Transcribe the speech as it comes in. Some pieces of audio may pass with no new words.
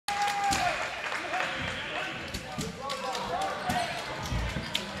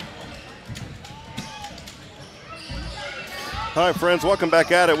Hi, friends. Welcome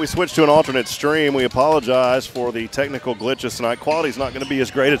back at it. We switched to an alternate stream. We apologize for the technical glitches tonight. Quality's not going to be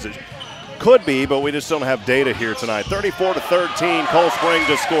as great as it could be, but we just don't have data here tonight. 34-13. Cold Spring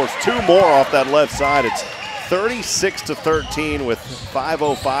just scores two more off that left side. It's 36-13 with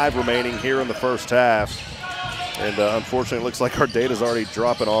 5:05 remaining here in the first half. And unfortunately, it looks like our data's already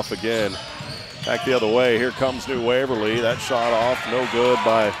dropping off again. Back the other way. Here comes New Waverly. That shot off, no good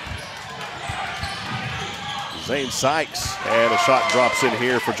by Zane Sykes. And a shot drops in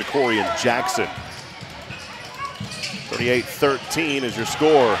here for Jacorian Jackson. 38-13 is your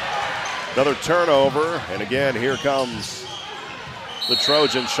score. Another turnover. And again, here comes the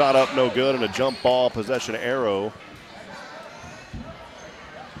Trojans. Shot up, no good, and a jump ball possession arrow.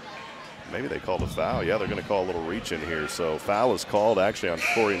 Maybe they called a foul. Yeah, they're going to call a little reach in here. So foul is called actually on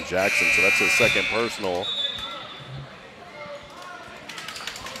Jacorian Jackson. So that's his second personal.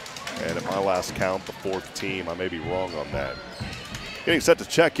 And at my last count, the fourth team. I may be wrong on that. Getting set to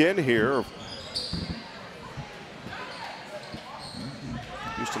check in here.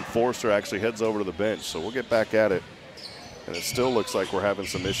 Houston Forster actually heads over to the bench. So we'll get back at it. And it still looks like we're having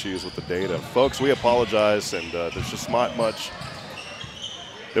some issues with the data. Folks, we apologize, and there's just not much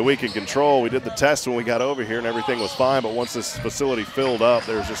that we can control. We did the test when we got over here and everything was fine, but once this facility filled up,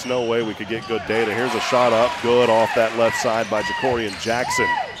 there's just no way we could get good data. Here's a shot up, good off that left side by Jacorian Jackson.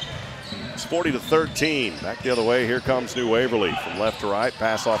 It's 40-13. Back the other way, here comes New Waverly. From left to right,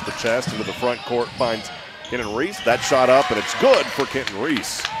 pass off the chest into the front court, finds Kenton Reese. That shot up, and it's good for Kenton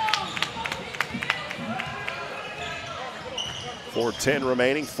Reese. 4:10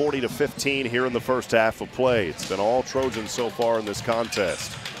 remaining, 40-15 here in the first half of play. It's been all Trojans so far in this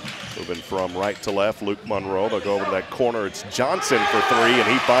contest. Moving from right to left, Luke Monroe. They'll go over to that corner. It's Johnson for three,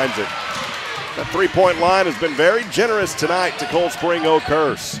 and he finds it. That three-point line has been very generous tonight to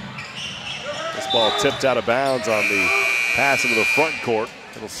Coldspring-Oakhurst. This ball tipped out of bounds on the pass into the front court.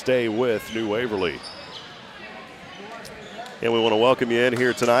 It'll stay with New Waverly. And we want to welcome you in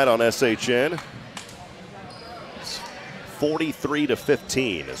here tonight on SHN.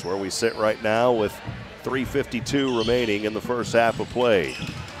 43-15 is where we sit right now with 3:52 remaining in the first half of play.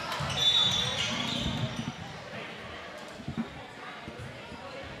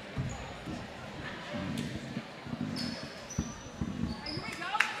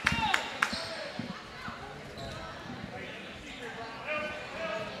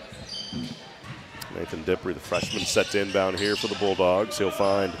 Nathan Dippre, the freshman, set to inbound here for the Bulldogs. He'll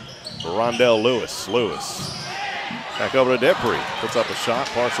find Rondell Lewis. Back over to Dippre, puts up a shot,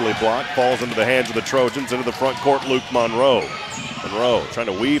 partially blocked, falls into the hands of the Trojans, into the front court, Luke Monroe. Monroe trying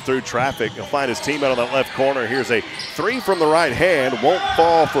to weave through traffic. He'll find his teammate on that left corner. Here's a three from the right hand, won't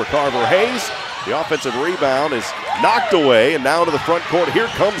fall for Carver Hayes. The offensive rebound is knocked away, and now to the front court, here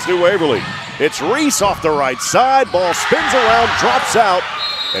comes New Waverly. It's Reese off the right side, ball spins around, drops out,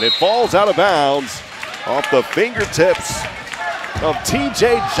 and it falls out of bounds off the fingertips of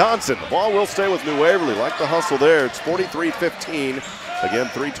T.J. Johnson. The ball will stay with New Waverly. Like the hustle there. It's 43-15. Again,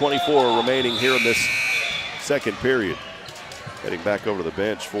 3:24 remaining here in this second period. Heading back over to the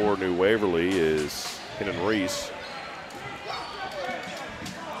bench for New Waverly is Kenton Reese.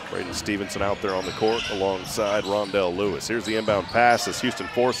 Braden Stevenson out there on the court alongside Rondell Lewis. Here's the inbound pass as Houston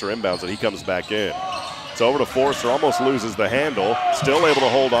Forster inbounds, and he comes back in. It's over to Forster, almost loses the handle. Still able to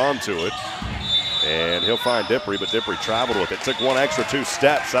hold on to it. And he'll find Dippre, but Dippre traveled with it. Took one extra 2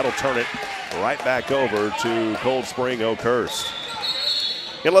 steps. That'll turn it right back over to Coldspring-Oakhurst.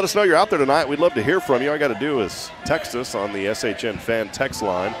 And let us know you're out there tonight. We'd love to hear from you. All you got to do is text us on the SHN fan text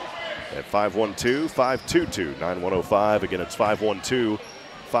line at 512-522-9105. Again, it's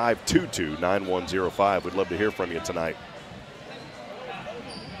 512-522-9105. We'd love to hear from you tonight.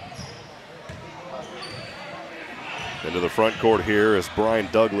 Into the front court here is Brian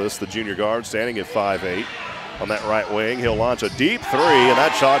Douglas, the junior guard, standing at 5'8". On that right wing, he'll launch a deep three, and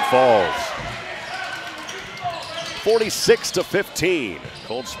that shot falls. 46-15.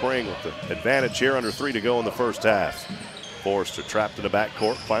 Cold Spring with the advantage here, under 3 to go in the first half. Forster trapped in the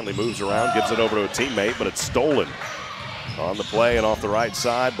backcourt, finally moves around, gives it over to a teammate, but it's stolen. On the play and off the right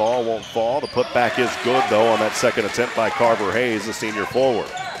side, ball won't fall. The putback is good, though, on that second attempt by Carver Hayes, the senior forward.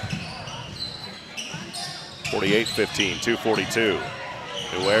 48-15, 2:42.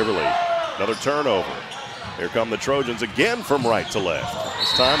 New Waverly, another turnover. Here come the Trojans again from right to left.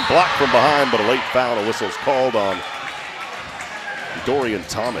 This time blocked from behind, but a late foul. A whistle's called on Dorian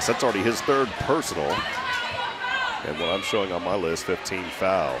Thomas. That's already his third personal. And what I'm showing on my list, 15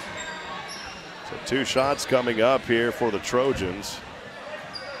 foul. So 2 shots coming up here for the Trojans.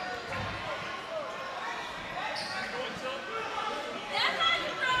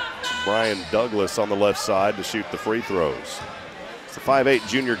 Brian Douglas on the left side to shoot the free throws. The 5'8"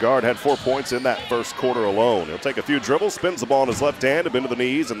 junior guard had 4 points in that first quarter alone. He'll take a few dribbles, spins the ball in his left hand, up into the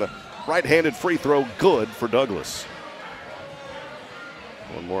knees, and the right-handed free throw good for Douglas.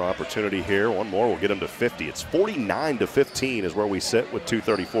 One more opportunity here. One more will get him to 50. It's 49-15 is where we sit with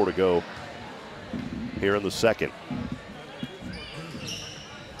 2:34 to go here in the second.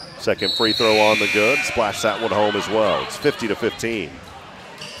 Second free throw on the good. Splash that one home as well. It's 50-15.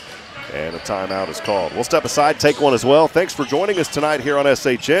 And a timeout is called. We'll step aside, take one as well. Thanks for joining us tonight here on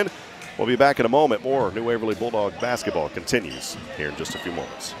SHN. We'll be back in a moment. More New Waverly Bulldog basketball continues here in just a few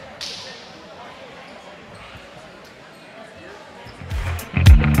moments.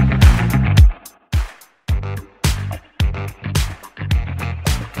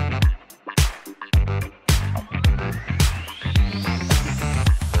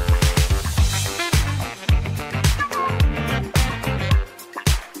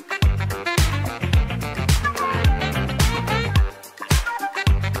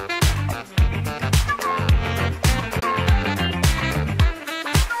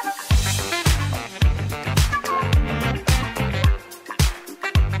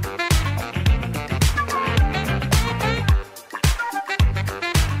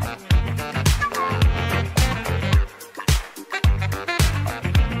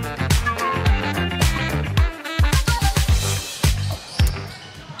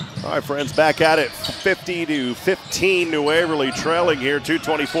 All right, friends, back at it. 50-15, New Waverly trailing here.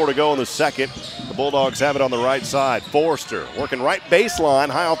 2:24 to go in the second. The Bulldogs have it on the right side. Forster working right baseline,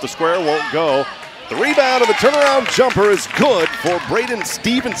 high off the square, won't go. The rebound and the turnaround jumper is good for Braden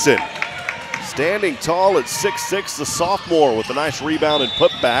Stevenson. Standing tall at 6'6", the sophomore with a nice rebound and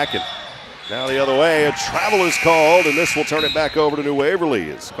putback. And now the other way, a travel is called, and this will turn it back over to New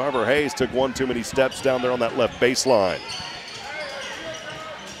Waverly as Carver Hayes took one too many steps down there on that left baseline.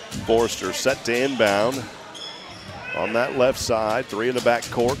 Forster set to inbound on that left side. Three in the back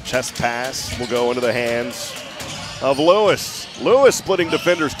court. Chest pass will go into the hands of Lewis. Lewis splitting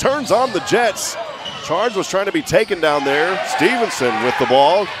defenders, turns on the Jets. Charge was trying to be taken down there. Stevenson with the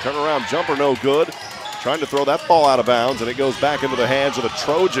ball. Turnaround jumper no good. Trying to throw that ball out of bounds, and it goes back into the hands of the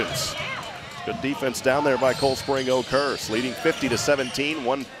Trojans. Good defense down there by Coldspring-Oakhurst, leading 50-17.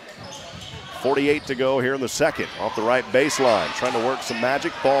 1:48 to go here in the second. Off the right baseline, trying to work some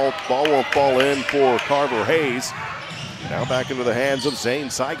magic. Ball won't fall in for Carver Hayes. Now back into the hands of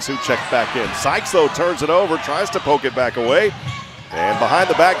Zane Sykes, who checked back in. Sykes, though, turns it over, tries to poke it back away. And behind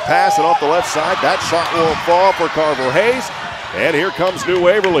the back pass and off the left side, that shot won't fall for Carver Hayes. And here comes New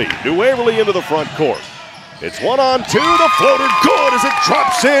Waverly. New Waverly into the front court. It's 1-on-2, the floater good as it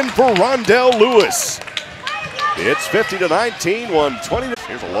drops in for Rondell Lewis. It's 50-19, 1:20.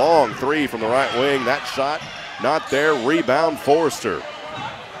 Here's a long three from the right wing. That shot not there. Rebound Forster.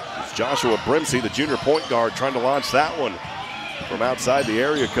 It's Joshua Brimsey, the junior point guard, trying to launch that one from outside the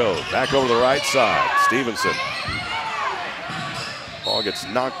area code. Back over to the right side. Stevenson. Ball gets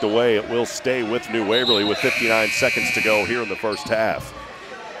knocked away. It will stay with New Waverly with 59 seconds to go here in the first half.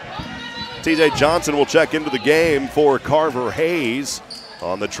 TJ Johnson will check into the game for Carver Hayes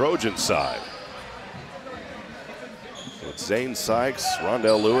on the Trojan side. So it's Zane Sykes,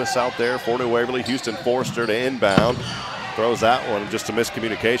 Rondell Lewis out there for New Waverly. Houston Forster to inbound. Throws that one, just a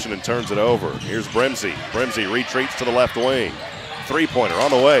miscommunication, and turns it over. Here's Brimsey. Brimsey retreats to the left wing. Three-pointer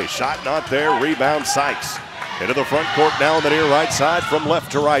on the way. Shot not there. Rebound Sykes. Into the front court now on the near right side from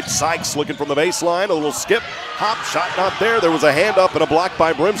left to right. Sykes looking from the baseline. A little skip. Hop. Shot not there. There was a hand up and a block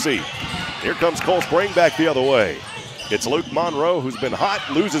by Brimsey. Here comes Coldspring back the other way. It's Luke Monroe, who's been hot,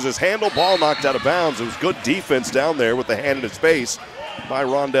 loses his handle. Ball knocked out of bounds. It was good defense down there with the hand in his face by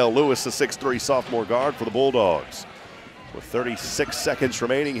Rondell Lewis, the 6'3" sophomore guard for the Bulldogs. With 36 seconds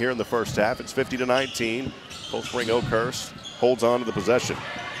remaining here in the first half, it's 50-19. Coldspring-Oakhurst holds on to the possession.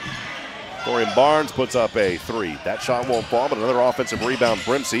 Dorian Barnes puts up a three. That shot won't fall, but another offensive rebound.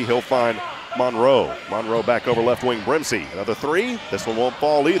 Brimsey, he'll find Monroe. Monroe back over left wing. Brimsey, another three. This one won't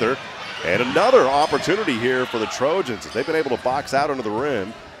fall either. And another opportunity here for the Trojans. They've been able to box out under the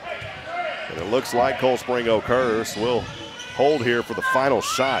rim. And it looks like Coldspring-Oakhurst will hold here for the final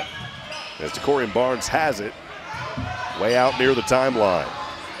shot. As Dorian Barnes has it, way out near the timeline.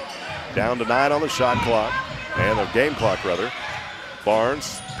 Down to 9 on the shot clock, and the game clock rather.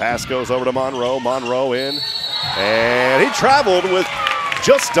 Barnes, pass goes over to Monroe. Monroe in, and he traveled with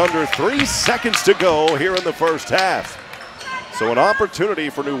just under 3 seconds to go here in the first half. So an opportunity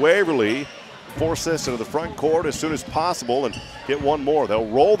for New Waverly to force this into the front court as soon as possible and get one more. They'll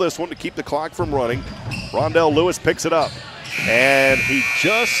roll this one to keep the clock from running. Rondell Lewis picks it up, and he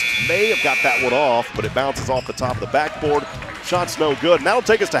just may have got that one off, but it bounces off the top of the backboard. Shot's no good, and that'll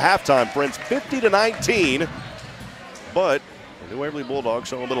take us to halftime, friends. 50-19, but The New Waverly Bulldogs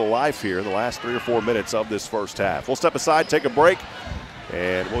showing a little life here in the last 3 or 4 minutes of this first half. We'll step aside, take a break,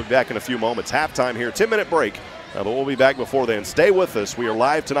 and we'll be back in a few moments. Halftime here, 10-minute break, but we'll be back before then. Stay with us. We are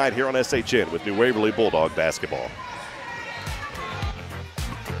live tonight here on SHN with New Waverly Bulldog basketball.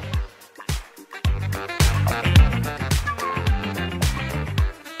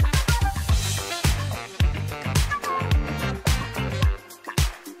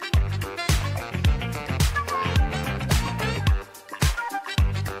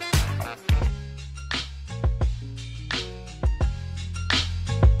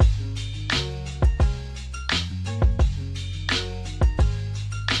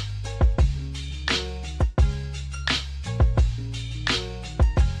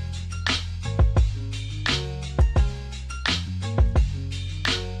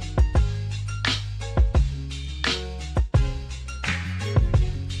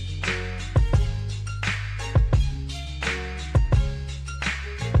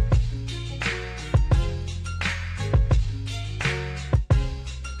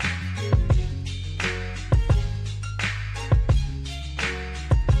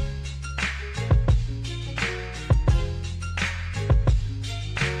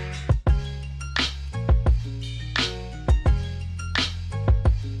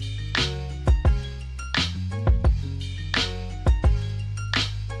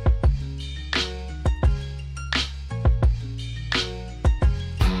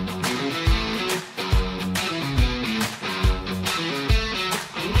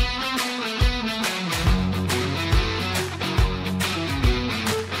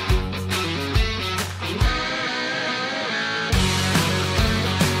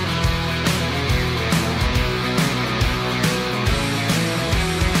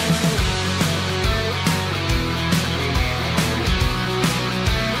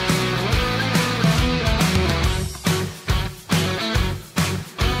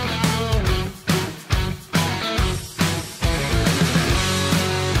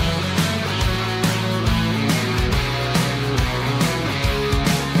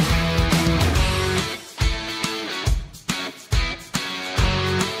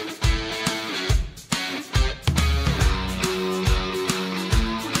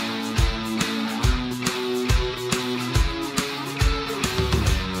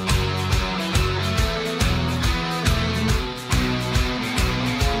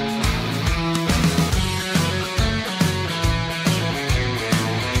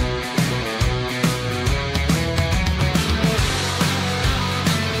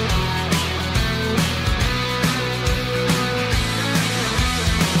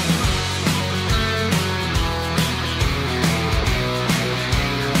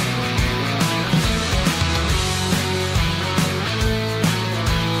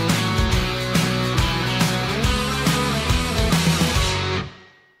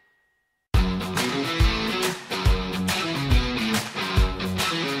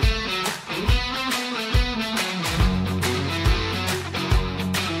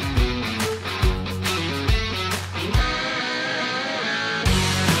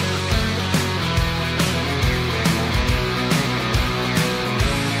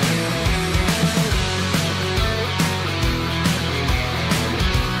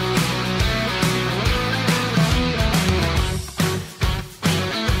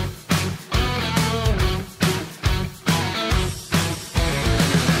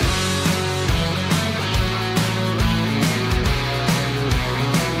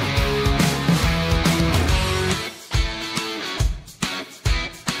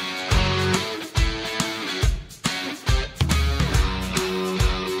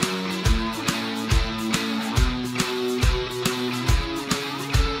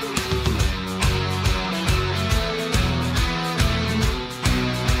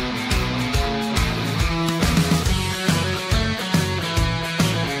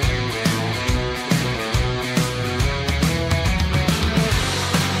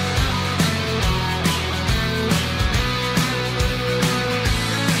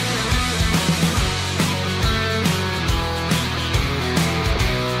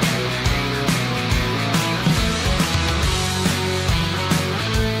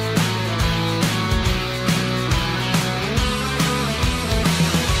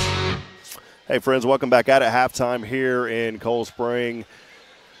 Hey, friends, welcome back out at halftime here in Cold Spring,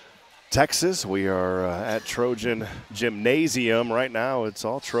 Texas. We are at Trojan Gymnasium. Right now, it's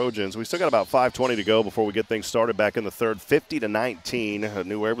all Trojans. We still got about 5:20 to go before we get things started back in the third. 50-19.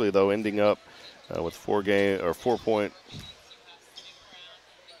 New Waverly, though, ending up with 4 point.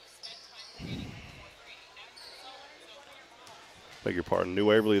 Beg your pardon. New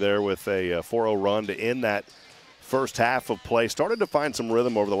Waverly there with a 4-0 run to end that first half of play. Started to find some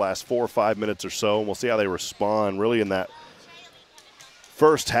rhythm over the last 4 or 5 minutes or so, and we'll see how they respond really in that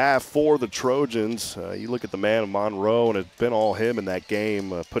first half for the Trojans. You look at the man of Monroe, and it's been all him in that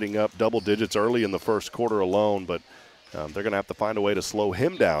game, putting up double digits early in the first quarter alone, but they're going to have to find a way to slow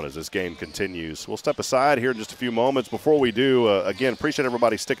him down as this game continues. We'll step aside here in just a few moments. Before we do, again, appreciate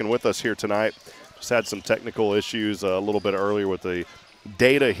everybody sticking with us here tonight. Just had some technical issues a little bit earlier with the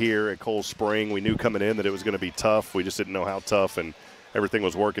data here at Cold Spring. We knew coming in that it was going to be tough. We just didn't know how tough, and everything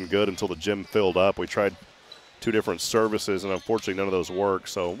was working good until the gym filled up. We tried 2 different services, and unfortunately none of those work.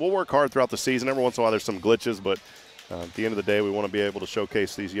 So we'll work hard throughout the season. Every once in a while there's some glitches, but at the end of the day, we want to be able to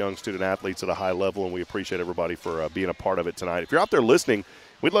showcase these young student athletes at a high level, and we appreciate everybody for being a part of it tonight. If you're out there listening,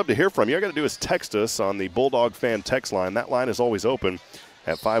 we'd love to hear from you. All you got to do is text us on the Bulldog Fan text line. That line is always open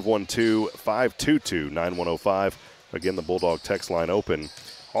at 512-522-9105. Again, the Bulldog text line open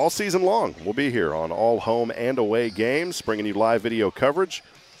all season long. We'll be here on all home and away games, bringing you live video coverage.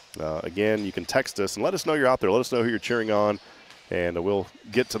 Again, you can text us and let us know you're out there. Let us know who you're cheering on, and we'll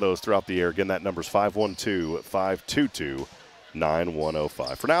get to those throughout the air. Again, that number's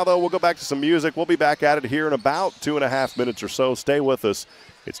 512-522-9105. For now, though, we'll go back to some music. We'll be back at it here in about 2.5 minutes or so. Stay with us.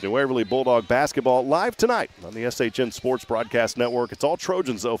 It's New Waverly Bulldog basketball live tonight on the SHN Sports Broadcast Network. It's all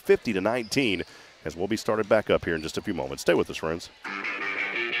Trojans, though, 50-19. As we'll be started back up here in just a few moments. Stay with us, friends.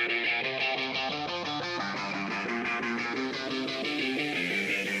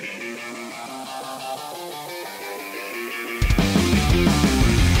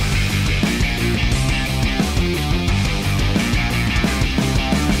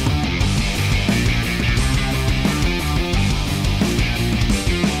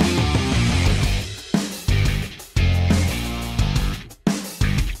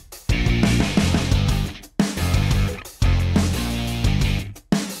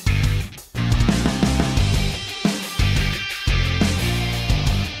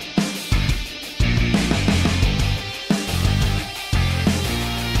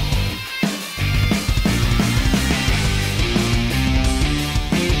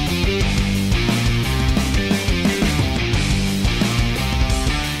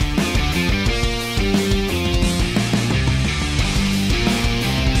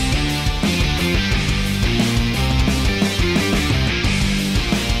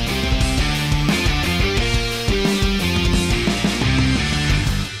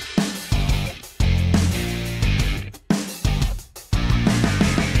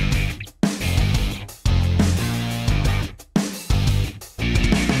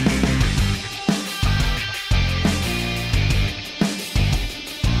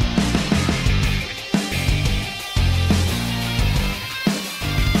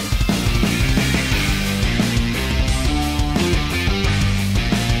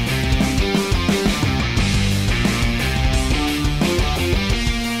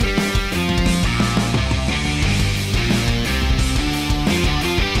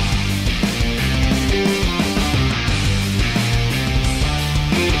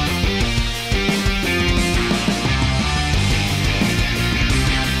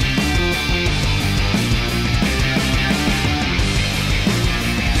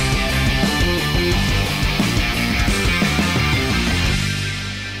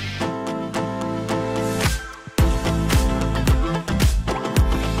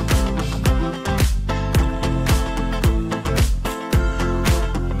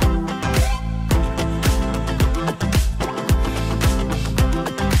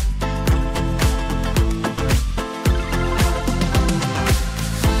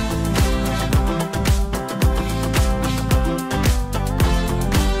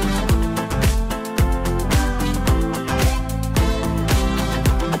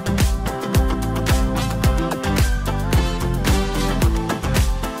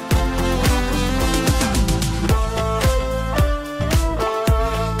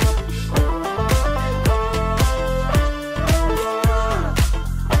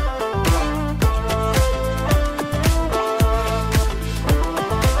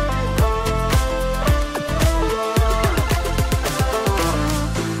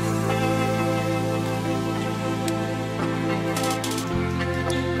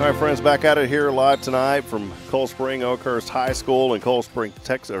 All right, friends, back at it here live tonight from Coldspring-Oakhurst High School in Cold Spring,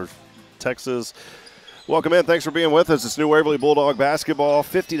 Texas. Welcome in. Thanks for being with us. It's New Waverly Bulldog basketball,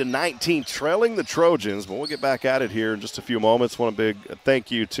 50-19, trailing the Trojans. But we'll get back at it here in just a few moments. Want a big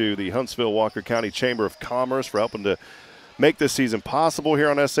thank you to the Huntsville-Walker County Chamber of Commerce for helping to make this season possible here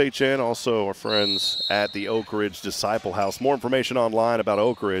on SHN. Also, our friends at the Oak Ridge Disciple House. More information online about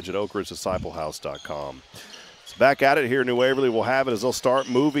Oak Ridge at oakridgedisciplehouse.com. So back at it here in New Waverly. We'll have it as they'll start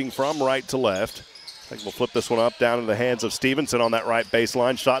moving from right to left. think we'll flip this one up down into the hands of Stevenson on that right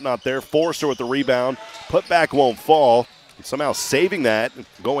baseline. Shot not there. Forster with the rebound. Put back won't fall. And somehow saving that,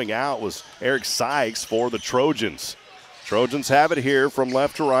 going out, was Eric Sykes for the Trojans. Trojans have it here from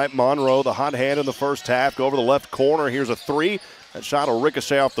left to right. Monroe, the hot hand in the first half. Go over the left corner. Here's a three. That shot will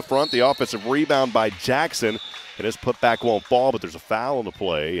ricochet off the front. The offensive rebound by Jackson. And his putback won't fall, but there's a foul in the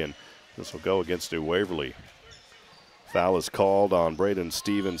play, and this will go against New Waverly. Foul is called on Braden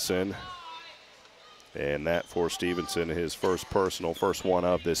Stevenson. And that for Stevenson, his first personal, first one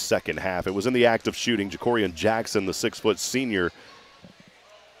of this second half. It was in the act of shooting. Jacorian Jackson, the 6-foot senior,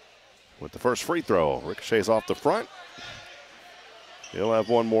 with the first free throw. Ricochets off the front. He'll have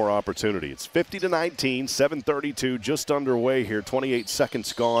one more opportunity. It's 50-19, 7:32 just underway here. 28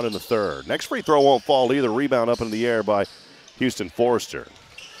 seconds gone in the third. Next free throw won't fall either. Rebound up in the air by Houston Forrester.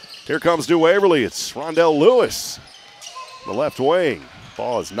 Here comes New Waverly. It's Rondell Lewis, the left wing.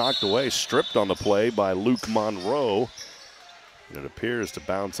 Ball is knocked away, stripped on the play by Luke Monroe. And it appears to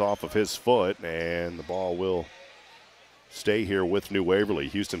bounce off of his foot, and the ball will stay here with New Waverly.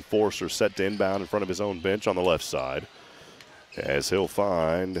 Houston Forster set to inbound in front of his own bench on the left side, as he'll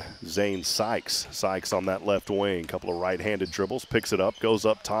find Zane Sykes. Sykes on that left wing. Couple of right-handed dribbles, picks it up, goes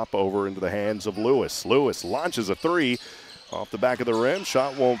up top over into the hands of Lewis. Lewis launches a three off the back of the rim.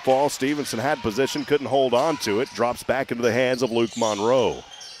 Shot won't fall. Stevenson had position, couldn't hold on to it. Drops back into the hands of Luke Monroe.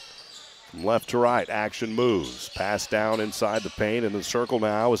 From left to right, action moves. Pass down inside the paint. In the circle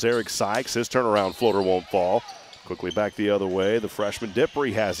now is Eric Sykes. His turnaround floater won't fall. Quickly back the other way. The freshman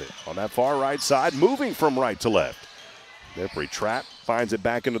Diprey has it on that far right side, moving from right to left. Diprey trap, finds it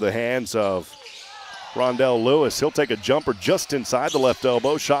back into the hands of Rondell Lewis. He'll take a jumper just inside the left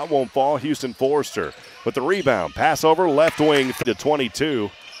elbow. Shot won't fall. Houston Forrester with the rebound. Pass over left wing to 22.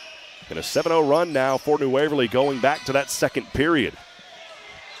 And a 7-0 run now for New Waverly going back to that second period.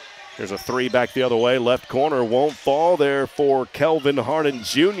 There's a three back the other way. Left corner won't fall there for Kelvin Harden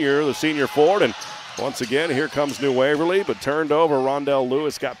Jr., the senior forward. And once again, here comes New Waverly, but turned over. Rondell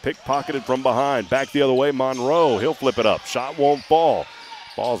Lewis got pickpocketed from behind. Back the other way, Monroe. He'll flip it up. Shot won't fall.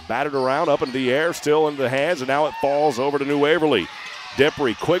 Ball's batted around, up into the air, still into the hands, and now it falls over to New Waverly.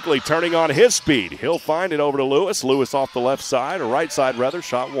 Diprey quickly turning on his speed. He'll find it over to Lewis. Lewis off the left side, or right side rather.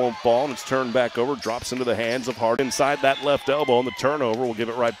 Shot won't fall, and it's turned back over. Drops into the hands of Hart inside that left elbow, and the turnover will give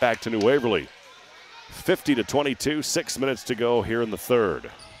it right back to New Waverly. 50-22, 6 minutes to go here in the third.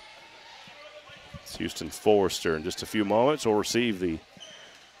 It's Houston Forrester in just a few moments. Will receive the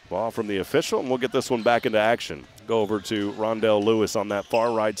ball from the official, and we'll get this one back into action. Go over to Rondell Lewis on that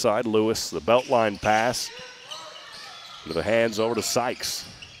far right side. Lewis, the belt line pass. Into the hands over to Sykes.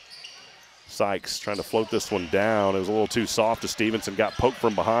 Sykes trying to float this one down. It was a little too soft to Stevenson. Got poked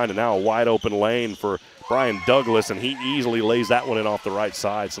from behind, and now a wide open lane for Brian Douglas, and he easily lays that one in off the right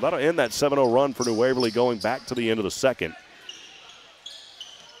side. So that'll end that 7-0 run for New Waverly going back to the end of the second.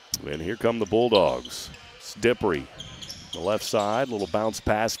 And here come the Bulldogs. It's Diprey. The left side, little bounce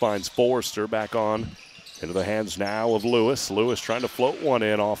pass finds Forrester back on into the hands now of Lewis. Lewis trying to float one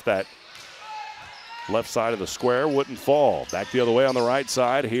in off that left side of the square, wouldn't fall. Back the other way on the right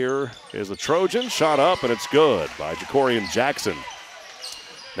side. Here is the Trojan. Shot up, and it's good by Jacorian Jackson.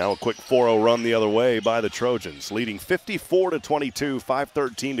 Now a quick 4-0 run the other way by the Trojans, leading 54-22,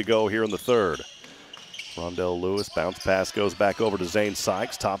 5:13 to go here in the third. Rondell Lewis, bounce pass goes back over to Zane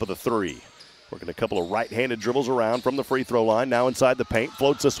Sykes, top of the three. Working a couple of right-handed dribbles around from the free throw line. Now inside the paint,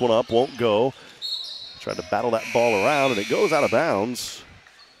 floats this one up, won't go. Tried to battle that ball around, and it goes out of bounds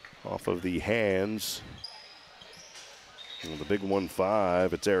off of the hands. And the big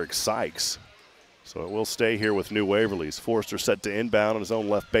 1-5, it's Eric Sykes. So it will stay here with New Waverly's. Forster set to inbound on his own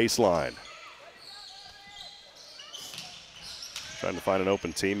left baseline. Trying to find an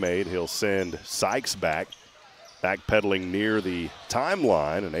open teammate. He'll send Sykes back. Backpedaling near the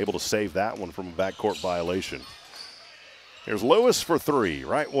timeline and able to save that one from a backcourt violation. Here's Lewis for three.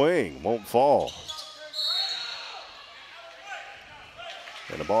 Right wing, won't fall.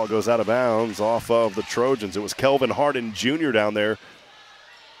 And the ball goes out of bounds off of the Trojans. It was Kelvin Harden Jr. down there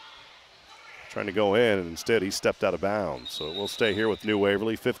trying to go in, and instead he stepped out of bounds. So we'll stay here with New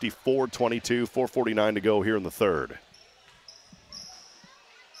Waverly. 54-22, 4:49 to go here in the third.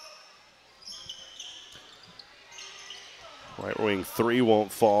 Right wing three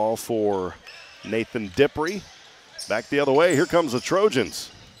won't fall for Nathan Diprey. Back the other way, here comes the Trojans.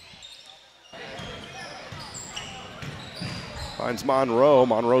 Finds Monroe.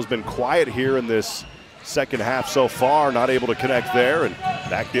 Monroe's been quiet here in this second half so far. Not able to connect there, and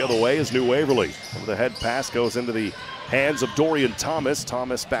back the other way is New Waverly. Over the head pass goes into the hands of Dorian Thomas.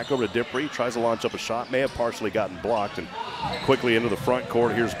 Thomas back over to Dipree, tries to launch up a shot, may have partially gotten blocked, and quickly into the front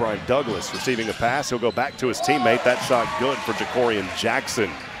court. Here's Brian Douglas receiving a pass. He'll go back to his teammate. That shot good for Jacorian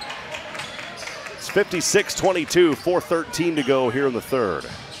Jackson. It's 56-22, 4:13 to go here in the third.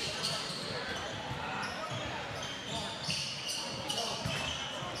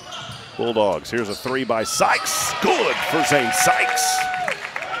 Bulldogs, here's a three by Sykes. Good for Zane Sykes.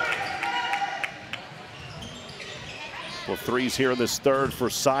 Well, threes here in this third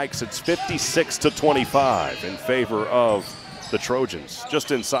for Sykes. It's 56-25 in favor of the Trojans. Just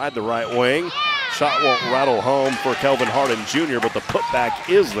inside the right wing. Shot won't rattle home for Kelvin Hardin Jr., but the putback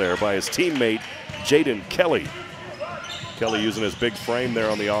is there by his teammate, Jaden Kelly. Kelly using his big frame there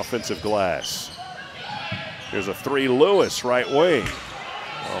on the offensive glass. Here's a three, Lewis, right wing.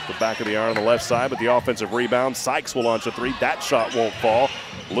 Off the back of the iron on the left side, but the offensive rebound. Sykes will launch a three. That shot won't fall.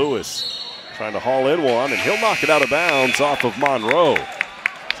 Lewis trying to haul in one, and he'll knock it out of bounds off of Monroe.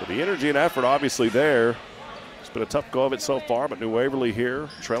 So the energy and effort obviously there. It's been a tough go of it so far, but New Waverly here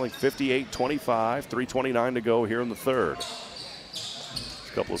trailing 58-25, 3:29 to go here in the third.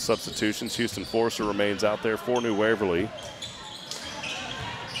 A couple of substitutions. Houston Forster remains out there for New Waverly.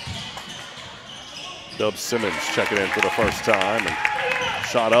 Dub Simmons checking in for the first time, and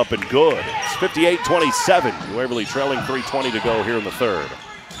shot up and good. It's 58-27. New Waverly trailing 3:20 to go here in the third.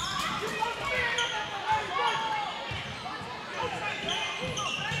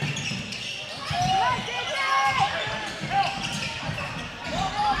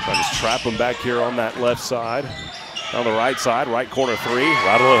 Trying to trap him back here on that left side. On the right side, right corner three,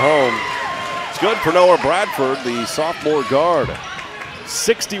 rattle it home. It's good for Noah Bradford, the sophomore guard.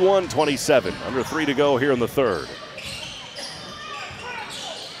 61-27, under 3 to go here in the third.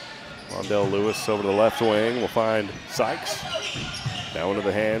 Rondell Lewis over to the left wing will find Sykes. Now into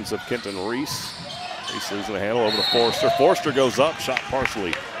the hands of Kenton Reese. Reese losing the handle over to Forster. Forster goes up, shot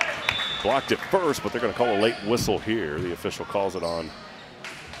partially blocked at first, but they're going to call a late whistle here. The official calls it on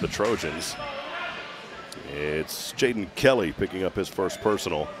the Trojans. It's Jaden Kelly picking up his first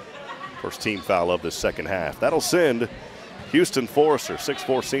personal. First team foul of the second half. That'll send Houston Forster,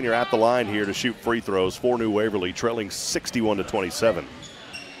 6'4" senior, at the line here to shoot free throws for New Waverly, trailing 61-27.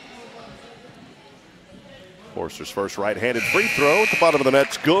 Forster's first right-handed free throw at the bottom of the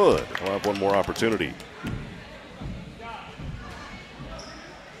net's good. We'll have one more opportunity.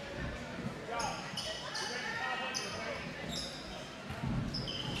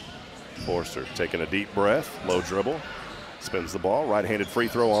 Forster taking a deep breath, low dribble, spins the ball, right-handed free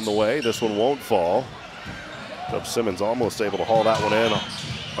throw on the way. This one won't fall. Dub Simmons almost able to haul that one in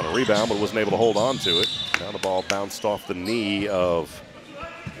on a rebound, but wasn't able to hold on to it. Now the ball bounced off the knee of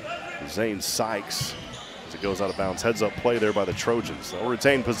Zane Sykes as it goes out of bounds. Heads up play there by the Trojans. They'll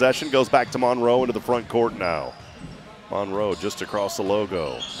retain possession, goes back to Monroe into the front court now. Monroe just across the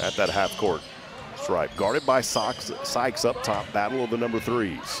logo at that half court stripe. Guarded by Sykes up top, battle of the number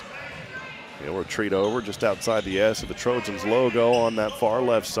threes. He'll retreat over just outside the S of the Trojans logo on that far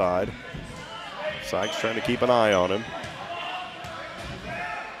left side. Sykes trying to keep an eye on him.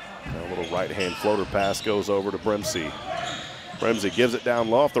 Now a little right-hand floater pass goes over to Bremsey. Bremsey gives it down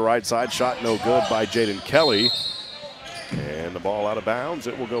low off the right side. Shot no good by Jaden Kelly. And the ball out of bounds.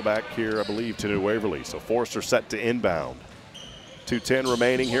 It will go back here, I believe, to New Waverly. So Forster set to inbound. 2:10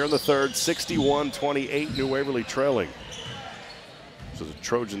 remaining here in the third. 61-28, New Waverly trailing. So the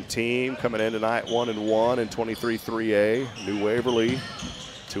Trojan team coming in tonight 1-1 in 23-3A. New Waverly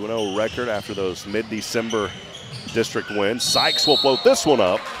 2-0 record after those mid-December district wins. Sykes will float this one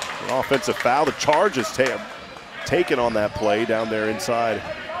up. An offensive foul. The charge is taken on that play down there inside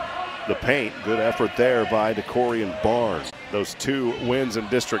the paint. Good effort there by DeCorian Barnes. Those two wins in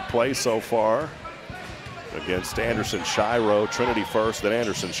district play so far against Anderson Shiro. Trinity first, then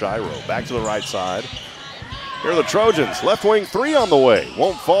Anderson Shiro. Back to the right side. Here are the Trojans. Left wing three on the way.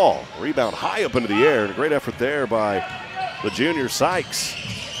 Won't fall. Rebound high up into the air. And a great effort there by the junior Sykes.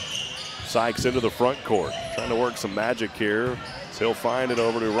 Sykes into the front court. Trying to work some magic here. So he'll find it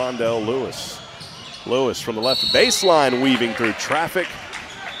over to Rondell Lewis. Lewis from the left baseline weaving through traffic.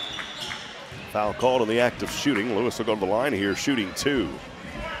 Foul called in the act of shooting. Lewis will go to the line here, shooting two.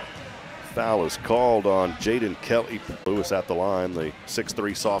 Foul is called on Jaden Kelly. Lewis at the line, the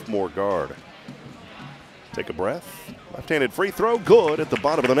 6'3" sophomore guard. Take a breath. Left-handed free throw, good at the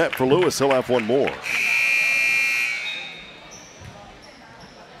bottom of the net for Lewis. He'll have one more.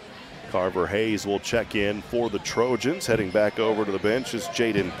 Carver Hayes will check in for the Trojans. Heading back over to the bench is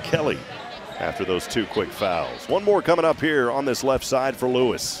Jaden Kelly after those two quick fouls. One more coming up here on this left side for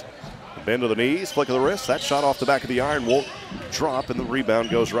Lewis. Bend of the knees, flick of the wrist. That shot off the back of the iron won't drop, and the rebound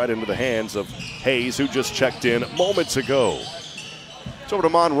goes right into the hands of Hayes, who just checked in moments ago. It's over to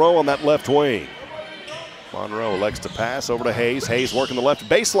Monroe on that left wing. Monroe elects to pass over to Hayes. Hayes working the left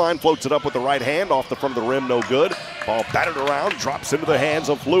baseline, floats it up with the right hand off the front of the rim, no good. Ball batted around, drops into the hands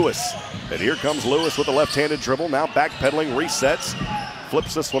of Lewis. And here comes Lewis with a left-handed dribble, now backpedaling, resets,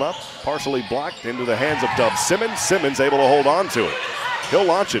 flips this one up, partially blocked into the hands of Dub Simmons. Simmons able to hold on to it. He'll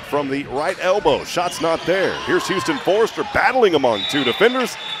launch it from the right elbow. Shot's not there. Here's Houston Forrester battling among two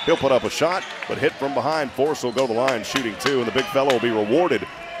defenders. He'll put up a shot, but hit from behind. Forrester will go to the line shooting two, and the big fellow will be rewarded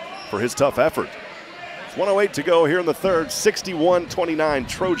for his tough effort. 1:08 to go here in the third, 61-29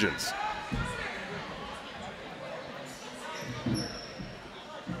 Trojans.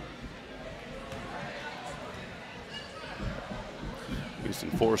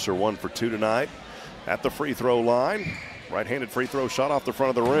 Houston Forrester 1 for 2 tonight at the free throw line. Right-handed free throw shot off the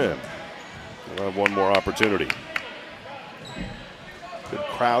front of the rim. We'll have one more opportunity. Good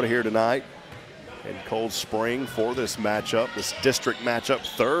crowd here tonight in Cold Spring for this matchup, this district matchup,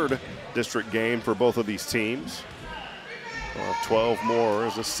 third district game for both of these teams. We'll have 12 more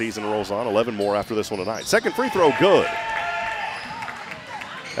as this season rolls on, 11 more after this one tonight. Second free throw, good.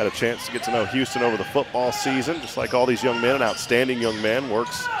 Had a chance to get to know Houston over the football season, just like all these young men, an outstanding young man,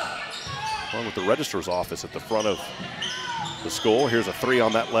 works along with the registrar's office at the front of the school. Here's a three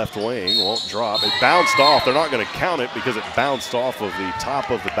on that left wing, won't drop. It bounced off. They're not going to count it because it bounced off of the top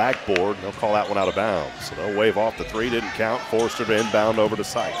of the backboard. They'll call that one out of bounds. So they'll wave off the three, didn't count. Forrester to inbound over to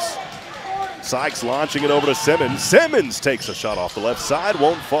Sykes. Sykes launching it over to Simmons. Simmons takes a shot off the left side,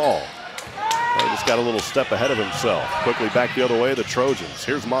 won't fall. He just got a little step ahead of himself. Quickly back the other way, the Trojans.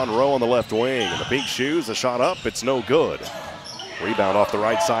 Here's Monroe on the left wing. And the pink shoes, a shot up, it's no good. Rebound off the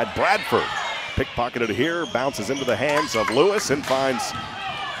right side, Bradford. Pickpocketed here, bounces into the hands of Lewis and finds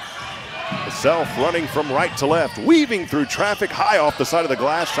himself running from right to left, weaving through traffic, high off the side of the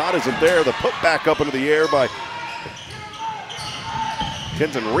glass. Shot isn't there. The put back up into the air by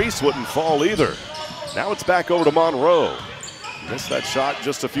Kenton Reese wouldn't fall either. Now it's back over to Monroe. Missed that shot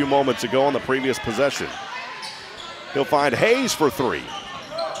just a few moments ago on the previous possession. He'll find Hayes for three.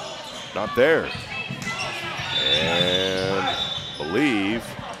 Not there. And believe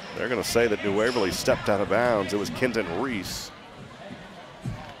they're going to say that New Waverly stepped out of bounds. It was Kenton Reese.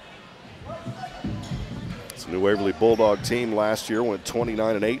 It's the New Waverly Bulldog team last year went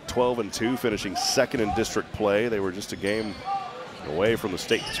 29-8, 12-2, finishing second in district play. They were just a game away from the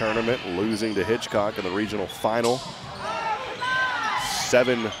state tournament, losing to Hitchcock in the regional final.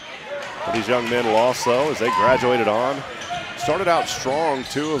 7 of these young men lost, though, as they graduated on. Started out strong.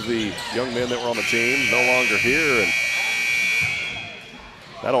 2 of the young men that were on the team no longer here, and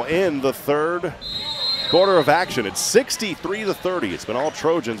that'll end the third quarter of action. It's 63-30. It's been all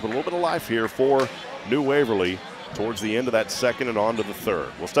Trojans, but a little bit of life here for New Waverly towards the end of that second and on to the third.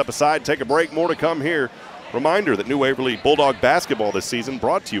 We'll step aside, take a break. More to come here. Reminder that New Waverly Bulldog basketball this season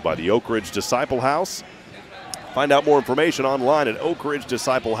brought to you by the Oak Ridge Disciple House. Find out more information online at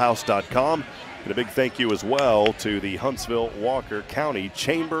oakridgedisciplehouse.com. And a big thank you as well to the Huntsville-Walker County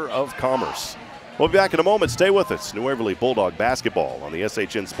Chamber of Commerce. We'll be back in a moment. Stay with us. New Waverly Bulldog basketball on the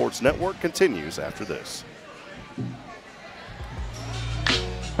SHN Sports Network continues after this.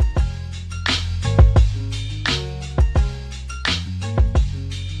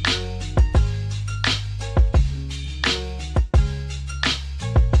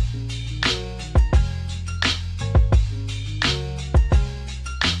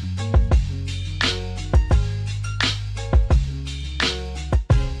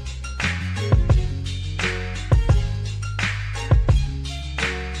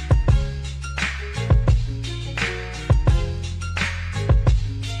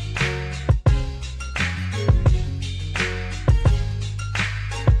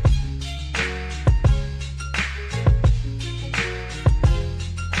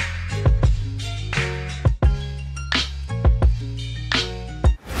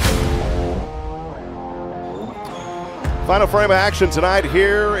 Final frame of action tonight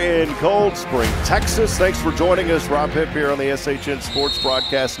here in Cold Spring, Texas. Thanks for joining us. Rob Hipp here on the SHN Sports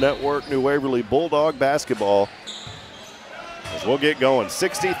Broadcast Network. New Waverly Bulldog basketball as we'll get going.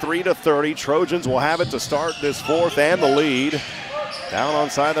 63-30. Trojans will have it to start this fourth and the lead. Down on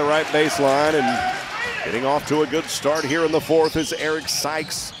side the right baseline and getting off to a good start here in the fourth is Eric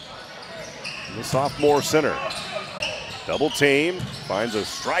Sykes, the sophomore center. Double team, finds a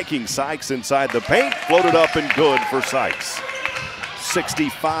striking Sykes inside the paint, floated up and good for Sykes.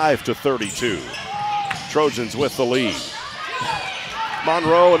 65-32. Trojans with the lead.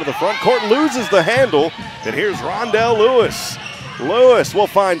 Monroe into the front court, loses the handle, and here's Rondell Lewis. Lewis will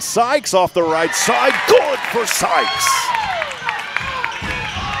find Sykes off the right side. Good for Sykes.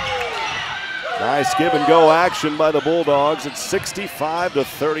 Nice give and go action by the Bulldogs. It's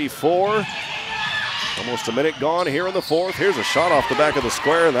 65-34. Almost a minute gone here in the fourth. Here's a shot off the back of the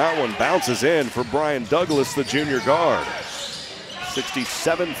square, and that one bounces in for Brian Douglas, the junior guard.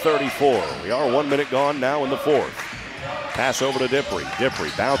 67-34. We are 1 minute gone now in the fourth. Pass over to Dippre.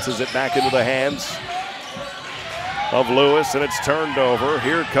 Dippre bounces it back into the hands of Lewis, and it's turned over.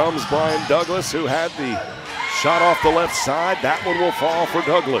 Here comes Brian Douglas, who had the shot off the left side. That one will fall for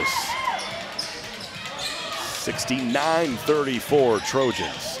Douglas. 69-34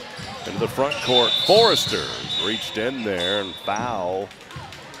 Trojans. Into the front court, Forrester reached in there, and foul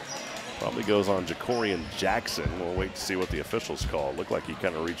probably goes on Jacorian Jackson. We'll wait to see what the officials call. Looked like he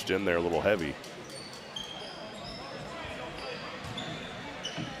kind of reached in there a little heavy.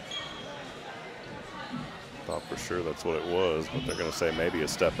 Thought for sure that's what it was, but they're going to say maybe a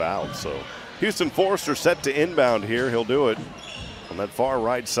step out. So Houston Forrester set to inbound here. He'll do it on that far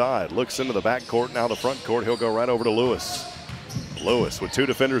right side. Looks into the back court, now the front court. He'll go right over to Lewis. Lewis with two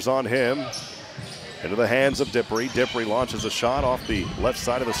defenders on him. Into the hands of Dippre. Dippre launches a shot off the left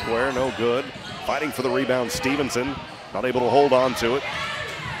side of the square. No good. Fighting for the rebound, Stevenson. Not able to hold on to it.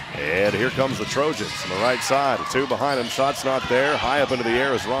 And here comes the Trojans on the right side. The two behind him. Shot's not there. High up into the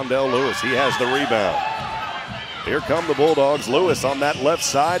air is Rondell Lewis. He has the rebound. Here come the Bulldogs. Lewis on that left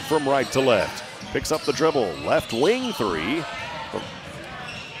side from right to left. Picks up the dribble. Left wing three.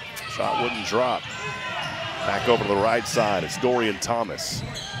 Shot wouldn't drop. Back over to the right side, it's Dorian Thomas.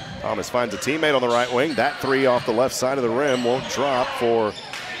 Thomas finds a teammate on the right wing. That three off the left side of the rim won't drop for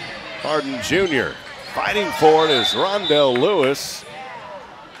Harden Jr. Fighting for it is Rondell Lewis.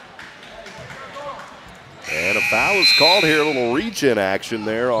 And a foul is called here. A little reach-in action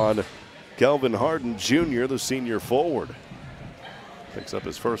there on Kelvin Harden Jr., the senior forward. Picks up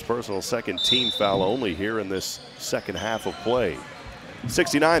his first personal, second team foul only here in this second half of play.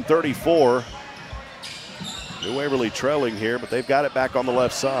 69-34. New Waverly trailing here, but they've got it back on the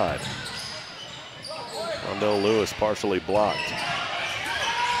left side. Rondell Lewis partially blocked.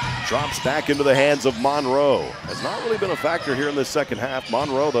 Drops back into the hands of Monroe. Has not really been a factor here in this second half.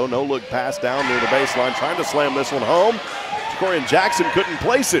 Monroe, though, no look pass down near the baseline, trying to slam this one home. Jacorian Jackson couldn't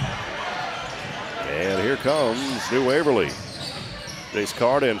place it. And here comes New Waverly. Jace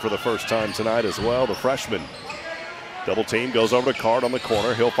Card in for the first time tonight as well, the freshman. Double team goes over to Card on the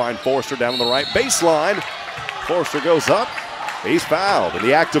corner. He'll find Forrester down on the right baseline. Forrester goes up. He's fouled in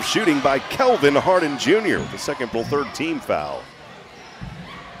the act of shooting by Kelvin Harden Jr. The second or third team foul.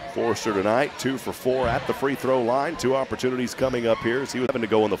 Forrester tonight 2 for 4 at the free throw line. 2 opportunities coming up here as he was having to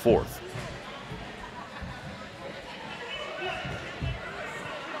go in the fourth.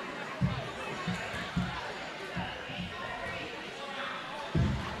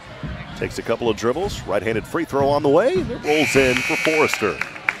 Takes a couple of dribbles. Right-handed free throw on the way. It rolls in for Forrester.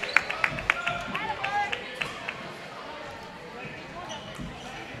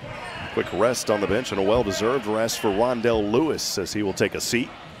 Quick rest on the bench and a well-deserved rest for Rondell Lewis as he will take a seat.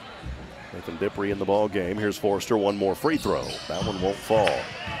 Nathan Dippre in the ball game. Here's Forrester, one more free throw. That one won't fall.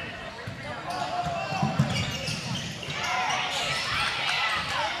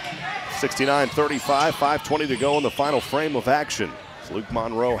 (69-35), 5:20 to go in the final frame of action. Luke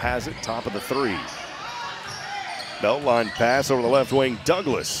Monroe has it, top of the three. Beltline pass over the left wing.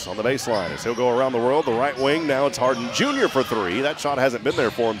 Douglas on the baseline as he'll go around the world. The right wing, now it's Harden Jr. for three. That shot hasn't been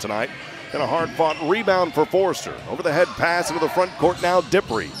there for him tonight. And a hard-fought rebound for Forrester. Over the head pass into the front court now,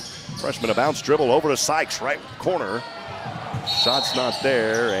 Dippre. Freshman a bounce dribble over to Sykes, right corner. Shot's not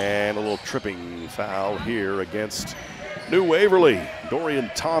there, and a little tripping foul here against New Waverly.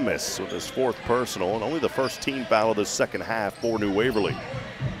 Dorian Thomas with his fourth personal, and only the first team foul of the second half for New Waverly.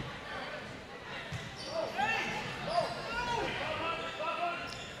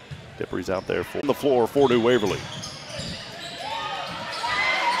 Dippre's out there on the floor for New Waverly.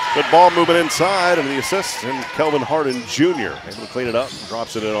 Good ball movement inside, and the assist, and Kelvin Harden Jr. able to clean it up and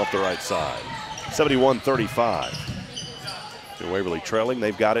drops it in off the right side. 71-35. New Waverly trailing.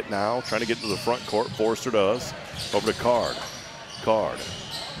 They've got it now. Trying to get to the front court. Forrester does. Over to Card. Card.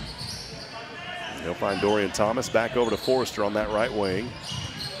 He'll find Dorian Thomas. Back over to Forrester on that right wing.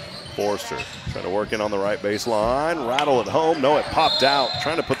 Forrester trying to work in on the right baseline. Rattle it home. No, it popped out.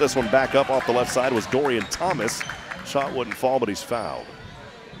 Trying to put this one back up off the left side was Dorian Thomas. Shot wouldn't fall, but he's fouled.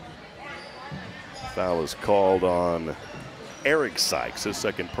 Foul is called on Eric Sykes, his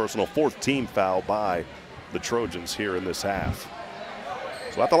second personal, fourth team foul by the Trojans here in this half.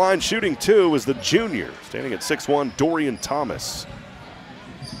 So at the line shooting two is the junior, standing at 6'1", Dorian Thomas.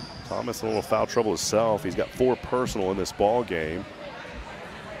 Thomas in a little foul trouble himself. He's got 4 personal in this ball game.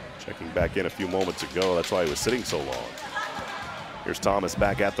 Checking back in a few moments ago. That's why he was sitting so long. Here's Thomas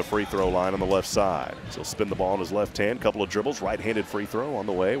back at the free throw line on the left side. So he'll spin the ball in his left hand. Couple of dribbles. Right-handed free throw on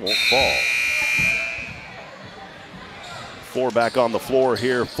the way. Won't fall. 4 back on the floor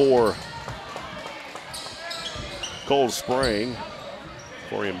here for Cold Spring.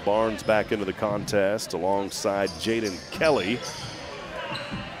 Corian Barnes back into the contest alongside Jaden Kelly.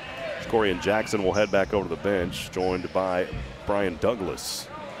 Corian Jackson will head back over to the bench, joined by Brian Douglas.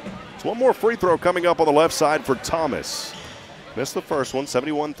 So one more free throw coming up on the left side for Thomas. Missed the first one,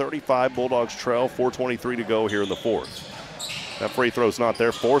 71-35. Bulldogs trail, 4:23 to go here in the fourth. That free throw's not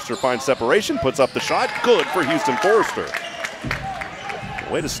there. Forster finds separation, puts up the shot. Good for Houston Forster.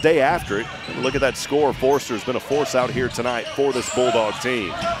 Way to stay after it. Look at that score. Forster's been a force out here tonight for this Bulldog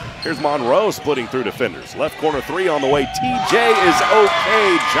team. Here's Monroe splitting through defenders. Left corner 3 on the way. TJ is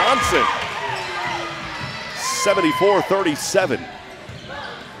okay. Johnson. 74-37.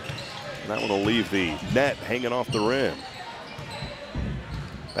 That one will leave the net hanging off the rim.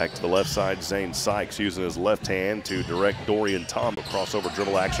 Back to the left side, Zane Sykes using his left hand to direct Dorian Tom. A crossover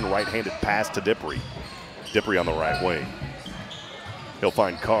dribble action, right-handed pass to Dippre. Dippre on the right wing. He'll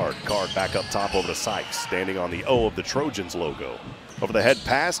find Card. Card back up top over to Sykes, standing on the O of the Trojans logo. Over the head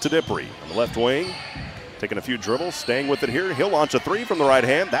pass to Dippre on the left wing. Taking a few dribbles, staying with it here. He'll launch a 3 from the right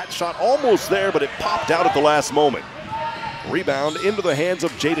hand. That shot almost there, but it popped out at the last moment. Rebound into the hands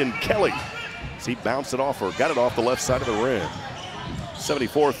of Jaden Kelly as he bounced it off, or got it off the left side of the rim.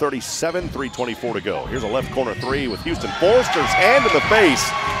 74-37, 3:24 to go. Here's a left corner 3 with Houston Forster's hand in the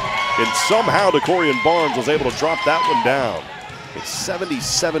face. And somehow DeCorian Barnes was able to drop that one down. It's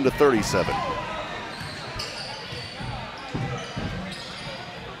 77-37.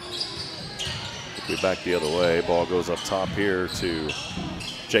 Be back the other way. Ball goes up top here to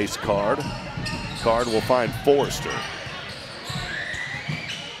Jace Card. Card will find Forster.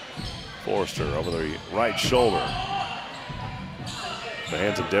 Forster over the right shoulder. The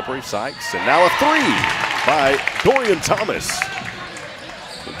hands of Dippre, Sykes, and now a 3 by Dorian Thomas.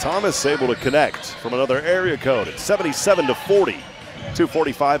 And Thomas able to connect from another area code. It's 77-40.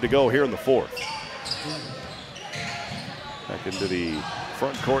 2:45 to go here in the fourth. Back into the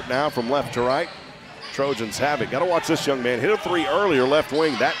front court now from left to right. Trojans have it. Got to watch this young man. Hit a 3 earlier, left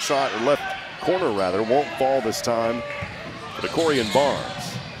wing. That shot, or left corner rather, won't fall this time for DeCorian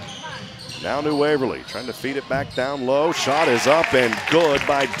Barnes. Now New Waverly trying to feed it back down low. Shot is up and good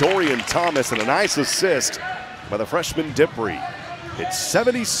by Dorian Thomas, and a nice assist by the freshman Dippre. It's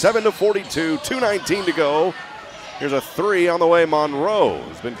 77-42, 2:19 to go. Here's a 3 on the way. Monroe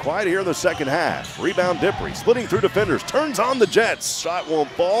has been quiet here in the second half. Rebound Dippre, splitting through defenders, turns on the Jets. Shot won't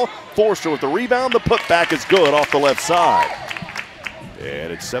fall. Forster with the rebound. The putback is good off the left side.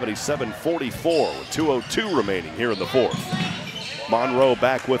 And it's 77-44 with 2:02 remaining here in the fourth. Monroe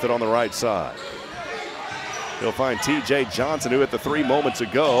back with it on the right side. He'll find TJ Johnson, who hit the 3 moments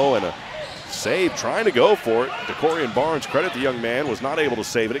ago, and a save trying to go for it. DeCorian Barnes, credit the young man, was not able to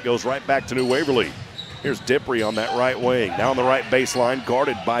save it. It goes right back to New Waverly. Here's Dippre on that right wing. Now on the right baseline,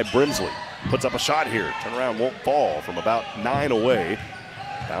 guarded by Brimsley. Puts up a shot here. Turnaround won't fall from about 9 away.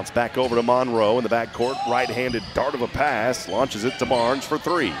 Bounce back over to Monroe in the backcourt. Right-handed dart of a pass. Launches it to Barnes for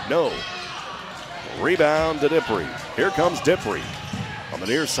 3. No. Rebound to Dippre. Here comes Dippre. On the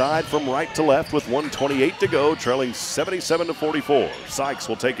near side from right to left with 1:28 to go, trailing 77-44. Sykes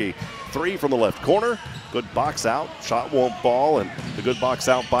will take a 3 from the left corner. Good box out. Shot won't fall, and the good box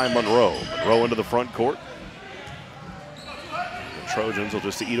out by Monroe. Monroe into the front court. The Trojans will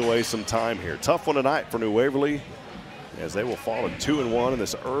just eat away some time here. Tough one tonight for New Waverly, as they will fall to 2-1 in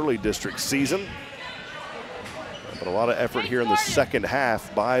this early district season. But a lot of effort here in the second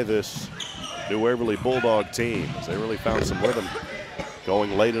half by this New Waverly Bulldog team, as they really found some rhythm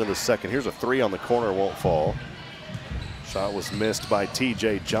going late into the second. Here's a 3 on the corner, won't fall. Shot was missed by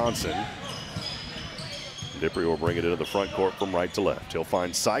TJ Johnson. Dippre will bring it into the front court from right to left. He'll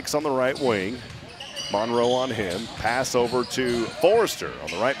find Sykes on the right wing. Monroe on him. Pass over to Forster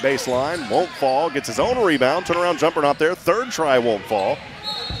on the right baseline. Won't fall. Gets his own rebound. Turnaround jumper not there. Third try won't fall.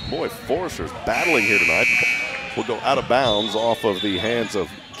 Boy, Forster's battling here tonight. Will go out of bounds off of the hands of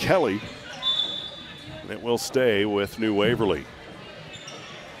Kelly. And it will stay with New Waverly.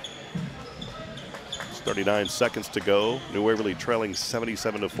 39 seconds to go. New Waverly trailing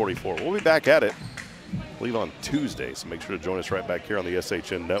 77-44. We'll be back at it, I believe, on Tuesday, so make sure to join us right back here on the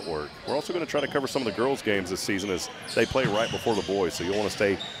SHN Network. We're also going to try to cover some of the girls' games this season, as they play right before the boys, so you'll want to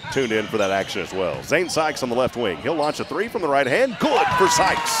stay tuned in for that action as well. Zane Sykes on the left wing. He'll launch a 3 from the right hand. Good for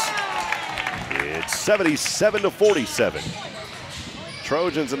Sykes. It's 77-47.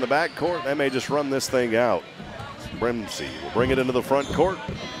 Trojans in the backcourt. They may just run this thing out. Brimsey will bring it into the front court.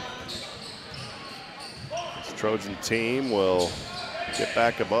 This Trojan team will get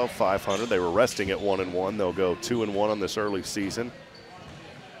back above 500. They were resting at 1-1. They'll go 2-1 on this early season.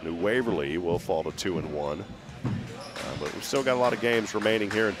 New Waverly will fall to 2-1. But we've still got a lot of games remaining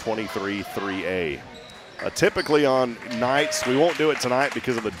here in 23-3A. Typically on nights, we won't do it tonight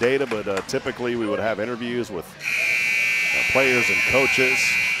because of the data, but typically we would have interviews with players and coaches.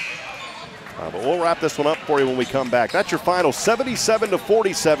 But we'll wrap this one up for you when we come back. That's your final,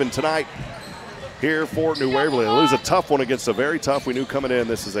 77-47 tonight here for New Waverly. They lose a tough one against a very tough, we knew coming in,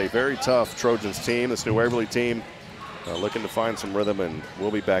 this is a very tough Trojans team. This New Waverly team looking to find some rhythm, and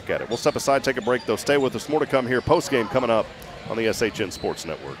we'll be back at it. We'll step aside, take a break, though. Stay with us. More to come here. Post-game coming up on the SHN Sports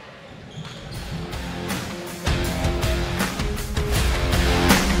Network.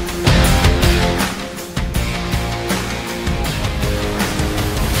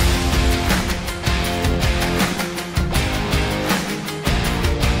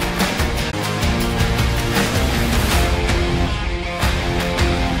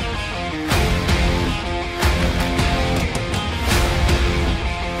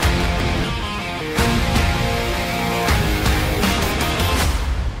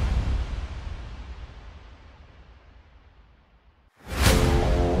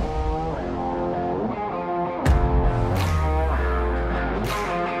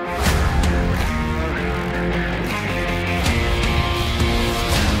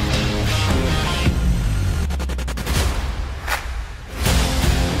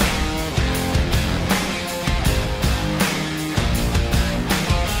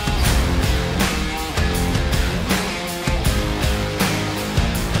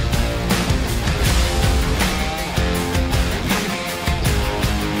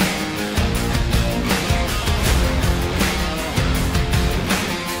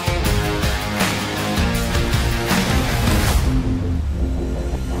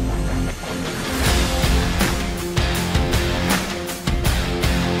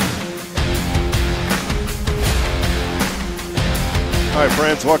 All right,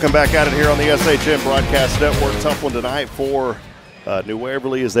 friends, welcome back at it here on the SHN Broadcast Network. Tough one tonight for New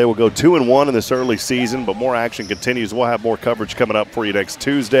Waverly as they will go 2-1 in this early season, but more action continues. We'll have more coverage coming up for you next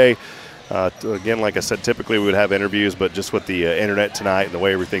Tuesday. Again, like I said, typically we would have interviews, but just with the internet tonight and the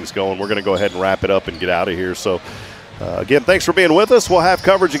way everything's going, we're going to go ahead and wrap it up and get out of here. So, again, thanks for being with us. We'll have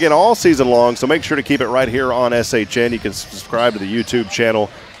coverage again all season long, so make sure to keep it right here on SHN. You can subscribe to the YouTube channel.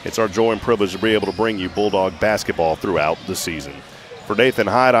 It's our joy and privilege to be able to bring you Bulldog basketball throughout the season. For Nathan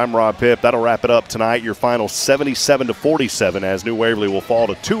Hyde, I'm Rob Hipp. That'll wrap it up tonight. Your final 77-47 as New Waverly will fall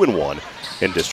to 2-1 in district.